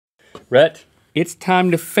Rhett, it's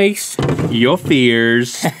time to face your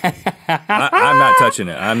fears. I'm not touching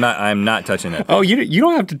it. I'm not touching it. Oh, you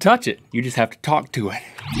don't have to touch it. You just have to talk to it.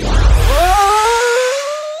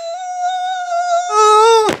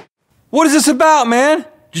 What is this about, man?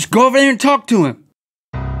 Just go over there and talk to him.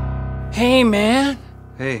 Hey, man.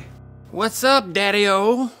 Hey. What's up,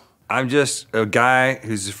 Daddy-O? I'm just a guy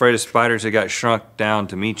who's afraid of spiders that got shrunk down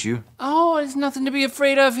to meet you. Oh, there's nothing to be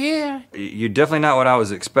afraid of here. You're definitely not what I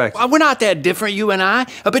was expecting. We're not that different, you and I.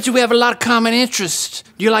 I bet you we have a lot of common interests.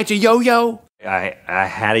 Do you like to yo-yo? I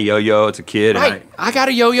had a yo-yo as a kid. Right, I got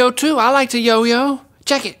a yo-yo too. I like to yo-yo.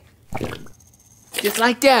 Check it. Just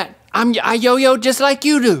like that. I yo-yo just like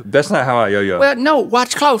you do. That's not how I yo-yo. Well, no,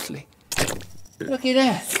 watch closely. Look at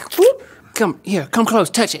that. Whoop. Come close,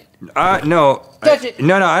 touch it. No. Touch it.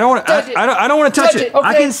 No, I don't want to. I don't want to touch it. Okay.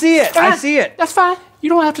 I can see it. Fine. I see it. That's fine. You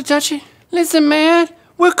don't have to touch it. Listen, man,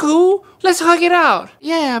 we're cool. Let's hug it out.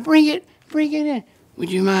 Yeah, bring it in. Would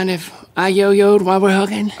you mind if I yo-yoed while we're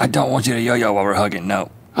hugging? I don't want you to yo-yo while we're hugging. No.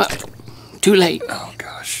 Too late. Oh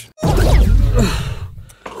gosh.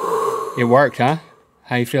 It worked, huh?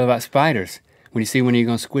 How you feel about spiders? When you see one, are you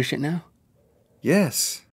gonna squish it now?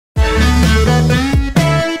 Yes.